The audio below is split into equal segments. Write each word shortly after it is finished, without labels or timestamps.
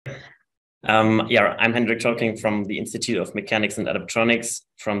Yeah, I'm Hendrik Thölking from the Institute of Mechanics and Electronics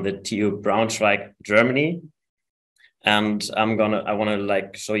from the TU Braunschweig, Germany. And I want to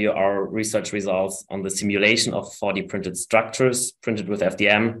show you our research results on the simulation of 4D printed structures printed with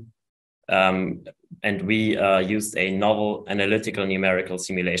FDM. And we used a novel analytical numerical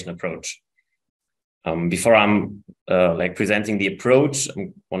simulation approach. Before I'm presenting the approach,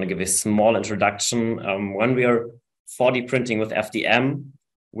 I want to give a small introduction. When we are 4D printing with FDM,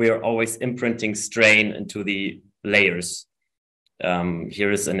 we are always imprinting strain into the layers.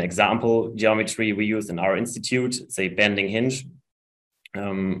 Here is an example geometry we use in our institute. It's a bending hinge.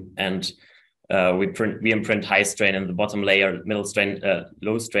 We imprint high strain in the bottom layer, middle strain,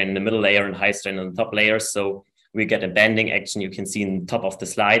 low strain in the middle layer, and high strain in the top layer. So we get a bending action you can see in the top of the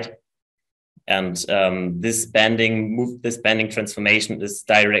slide. And this bending transformation is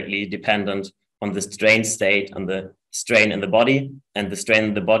directly dependent on the strain state and the strain in the body. And the strain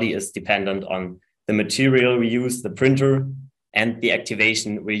in the body is dependent on the material we use, the printer, and the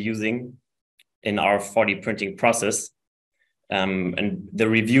activation we're using in our 4D printing process. And the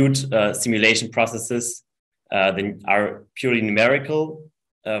reviewed simulation processes are purely numerical,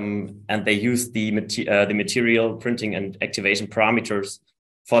 and they use the material printing and activation parameters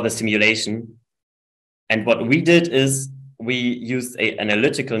for the simulation. And what we did is we used an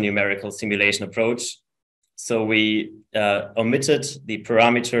analytical numerical simulation approach. So we omitted the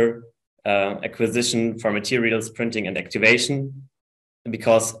parameter acquisition for materials, printing, and activation,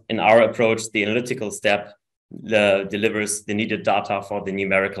 because in our approach, the analytical step delivers the needed data for the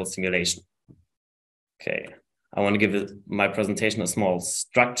numerical simulation. Okay, I want to give my presentation a small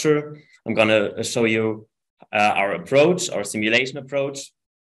structure. I'm going to show you our approach, our simulation approach.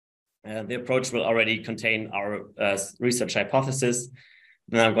 The approach will already contain our research hypothesis.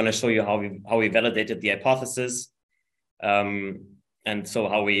 Then I'm going to show you how we validated the hypothesis, and so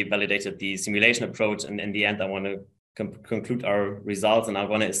how we validated the simulation approach. And in the end, I want to conclude our results, and I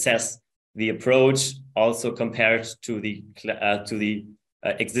want to assess the approach also compared to the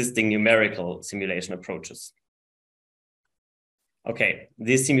existing numerical simulation approaches. Okay,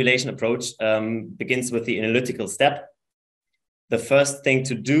 this simulation approach begins with the analytical step. The first thing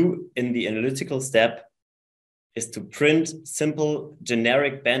to do in the analytical step is to print simple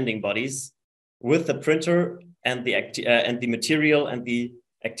generic bending bodies with the printer and the material and the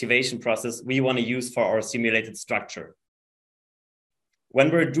activation process we want to use for our simulated structure. When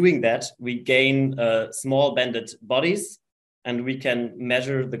we're doing that, we gain small bended bodies, and we can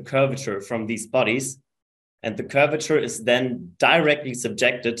measure the curvature from these bodies. And the curvature is then directly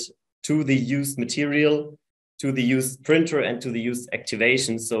subjected to the used material, to the used printer, and to the used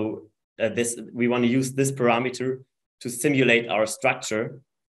activation. So we want to use this parameter to simulate our structure.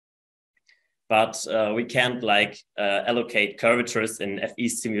 But we can't allocate curvatures in FE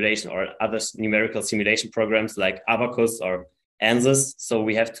simulation or other numerical simulation programs like Abacus or ANSYS. So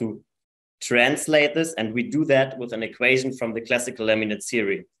we have to translate this, and we do that with an equation from the classical laminate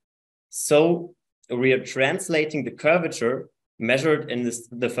theory. So we are translating the curvature measured in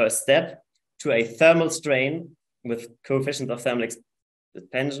the first step to a thermal strain with coefficient of thermal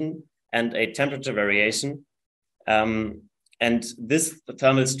expansion and a temperature variation. And this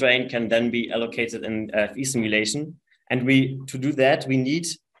thermal strain can then be allocated in FE simulation. And to do that, we need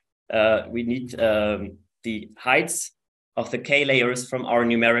the heights of the K layers from our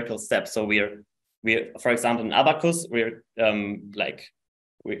numerical step. So we're for example, in Abacus,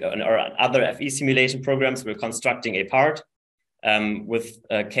 in our other FE simulation programs, we're constructing a part with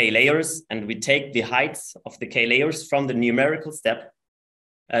K layers, and we take the heights of the K layers from the numerical step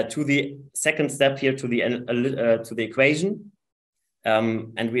to the second step here to the equation,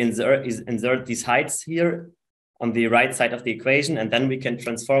 and we insert these heights here on the right side of the equation, and then we can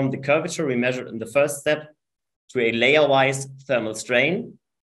transform the curvature we measured in the first step to a layer-wise thermal strain.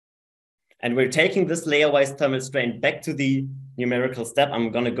 And we're taking this layer-wise thermal strain back to the numerical step.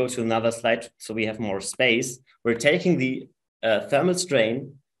 I'm going to go to another slide so we have more space. We're taking the thermal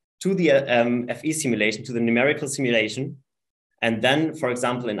strain to the FE simulation, to the numerical simulation. And then, for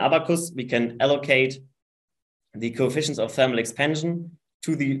example, in Abacus, we can allocate the coefficients of thermal expansion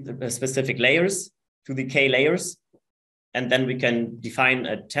to the specific layers, to the K layers. And then we can define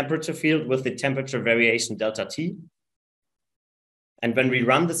a temperature field with the temperature variation delta T. And when we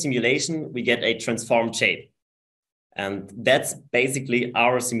run the simulation, we get a transformed shape. And that's basically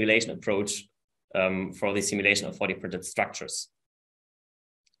our simulation approach for the simulation of 4D printed structures.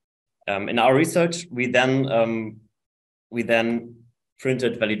 In our research, we then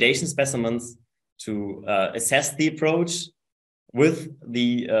printed validation specimens to assess the approach with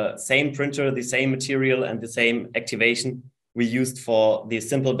the same printer, the same material, and the same activation we used for the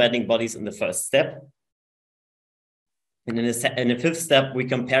simple bending bodies in the first step. And in the fifth step, we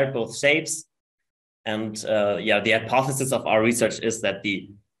compared both shapes. And the hypothesis of our research is that the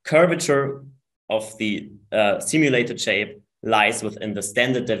curvature of the simulated shape lies within the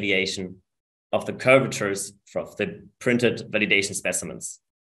standard deviation of the curvatures of the printed validation specimens.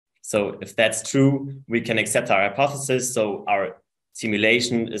 So if that's true, we can accept our hypothesis. So our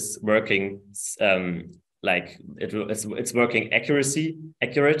simulation is working it's working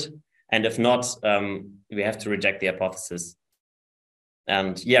accurate. And if not, we have to reject the hypothesis.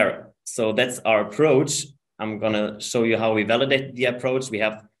 And yeah, so that's our approach. I'm gonna show you how we validate the approach. We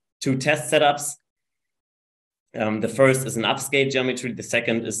have two test setups. The first is an upscale geometry. The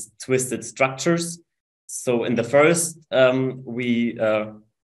second is twisted structures. So in the first, we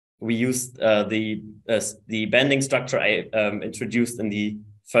used the bending structure I introduced in the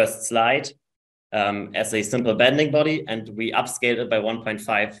first slide as a simple bending body, and we upscaled it by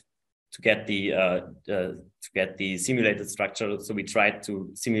 1.5 to get the simulated structure. So we tried to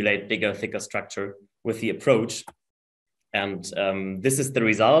simulate bigger, thicker structure with the approach. And this is the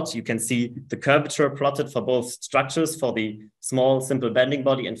result. You can see the curvature plotted for both structures, for the small simple bending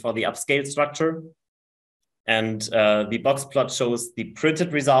body and for the upscale structure. And the box plot shows the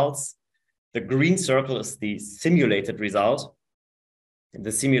printed results. The green circle is the simulated result,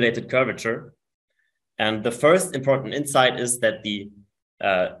 the simulated curvature. And the first important insight is that the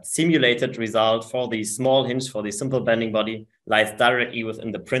simulated result for the small hinge, for the simple bending body, lies directly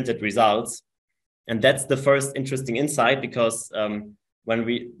within the printed results. And that's the first interesting insight, because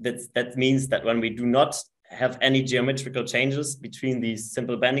that means that when we do not have any geometrical changes between the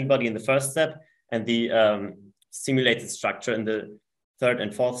simple bending body in the first step and the simulated structure in the third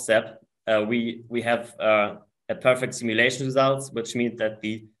and fourth step, we have a perfect simulation results, which means that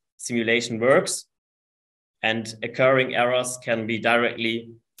the simulation works and occurring errors can be directly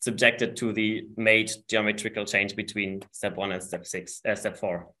subjected to the made geometrical change between step 1 and step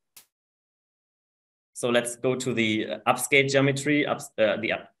 4. So let's go to the upscale geometry.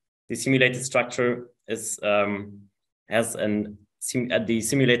 The simulated structure is the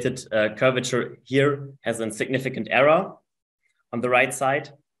simulated curvature here has a significant error on the right side,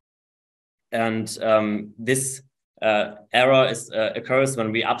 and this error occurs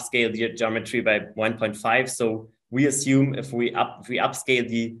when we upscale the geometry by 1.5. So we assume if we upscale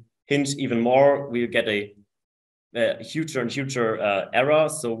the hinge even more, we'll get a huger and huger error.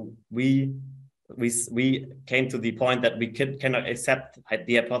 So we came to the point that we cannot accept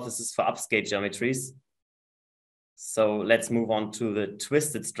the hypothesis for upscale geometries. So let's move on to the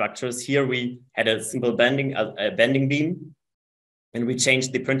twisted structures. Here we had a simple bending beam, and we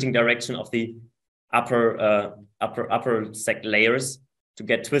changed the printing direction of the upper layers to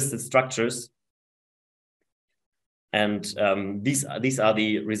get twisted structures. And these are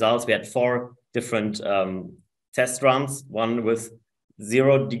the results. We had 4 different test runs, one with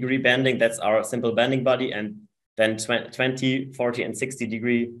 0 degree bending, that's our simple bending body, and then 20, 40, and 60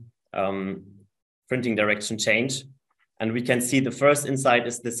 degree printing direction change. And we can see the first insight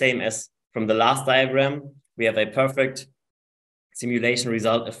is the same as from the last diagram. We have a perfect simulation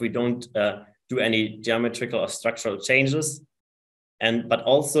result if we don't do any geometrical or structural changes. But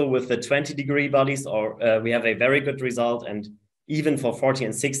also with the 20 degree bodies, we have a very good result. And even for 40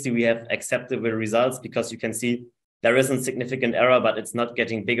 and 60, we have acceptable results, because you can see there isn't significant error, but it's not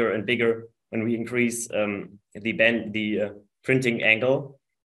getting bigger and bigger when we increase the printing angle.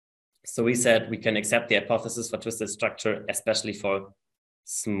 So we said we can accept the hypothesis for twisted structure, especially for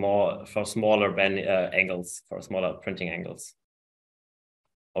smaller angles, for smaller printing angles.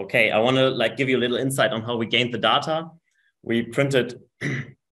 Okay, I want to give you a little insight on how we gained the data. We printed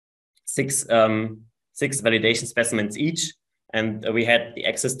six validation specimens each, and we had the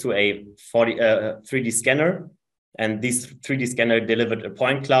access to a 3D scanner. And this 3D scanner delivered a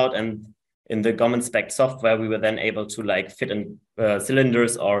point cloud, and in the Gommon spec software, we were then able to fit in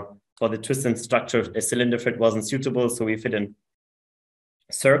cylinders, or for the twisted structure, a cylinder fit wasn't suitable, so we fit in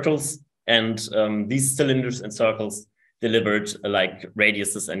circles, and these cylinders and circles delivered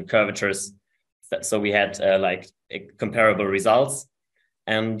radiuses and curvatures. So we had comparable results,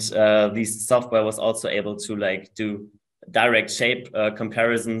 and this software was also able to do direct shape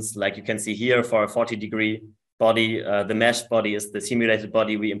comparisons, like you can see here for a 40 degree body. The mesh body is the simulated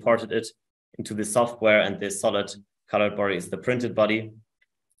body. We imported it into the software, and the solid colored body is the printed body.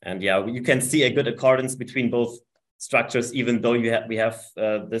 And yeah, you can see a good accordance between both structures, even though we have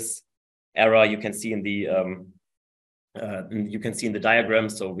this error you can see in the diagram.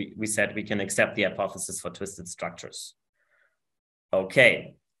 So we said we can accept the hypothesis for twisted structures.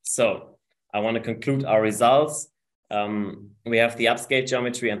 Okay, so I want to conclude our results. We have the upscale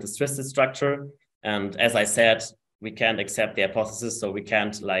geometry and the twisted structure. And as I said, we can't accept the hypothesis, so we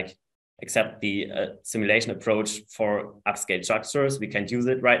can't like accept the simulation approach for upscale structures. We can't use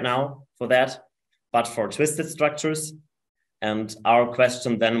it right now for that, but for twisted structures. And our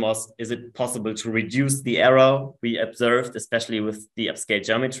question then was, is it possible to reduce the error we observed, especially with the upscale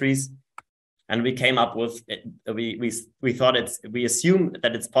geometries? And we came up with, we thought we assume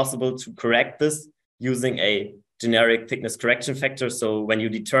that it's possible to correct this using a generic thickness correction factor. So when you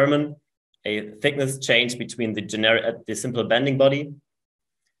determine a thickness change between the simple bending body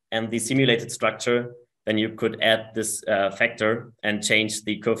and the simulated structure, then you could add this factor and change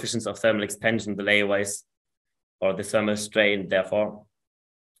the coefficients of thermal expansion, the layaways, or the thermal strain, therefore.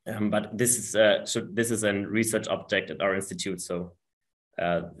 But this is a research object at our institute, so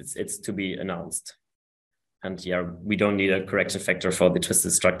it's to be announced. And yeah, we don't need a correction factor for the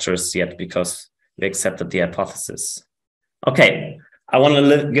twisted structures yet because we accepted the hypothesis. Okay, I want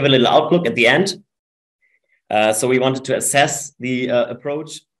to give a little outlook at the end. So we wanted to assess the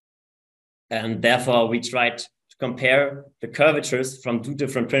approach, and therefore we tried to compare the curvatures from 2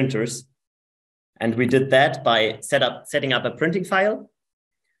 different printers. And we did that by setting up a printing file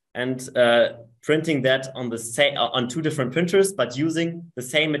and printing that on 2 different printers, but using the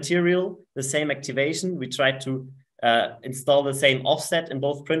same material, the same activation. We tried to install the same offset in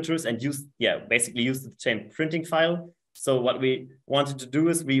both printers and basically use the same printing file. So what we wanted to do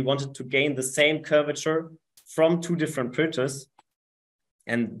is we wanted to gain the same curvature from 2 different printers.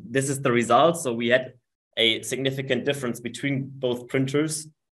 And this is the result. So we had a significant difference between both printers,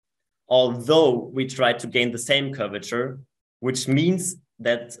 although we tried to gain the same curvature, which means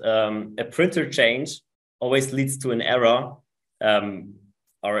that a printer change always leads to an error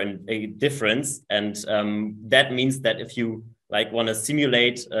or a difference. And that means that if you want to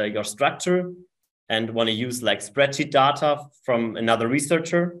simulate your structure and want to use spreadsheet data from another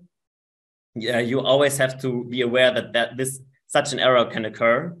researcher, you always have to be aware that such an error can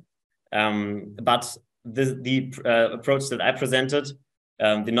occur. But the approach that I presented,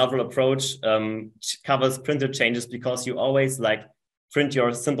 the novel approach, covers printer changes because you always print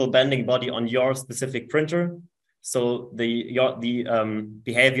your simple bending body on your specific printer. So the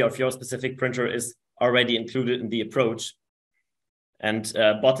behavior of your specific printer is already included in the approach. And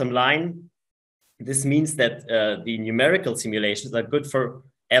bottom line, this means that the numerical simulations are good for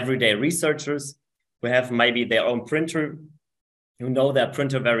everyday researchers who have maybe their own printer, who know their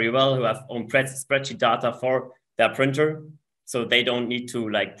printer very well, who have own spreadsheet data for their printer. So they don't need to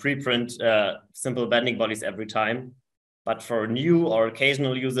pre-print simple bending bodies every time. But for new or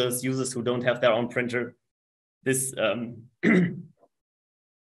occasional users who don't have their own printer, this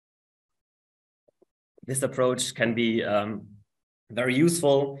this approach can be very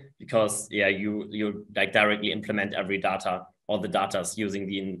useful because you directly implement all the data using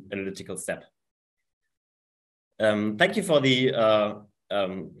the analytical step. Thank you for the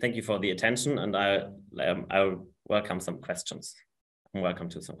attention, and I welcome some questions. I'm welcome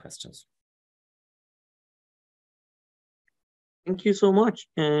to some questions. Thank you so much.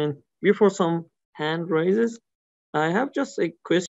 And before some hand raises, I have just a question.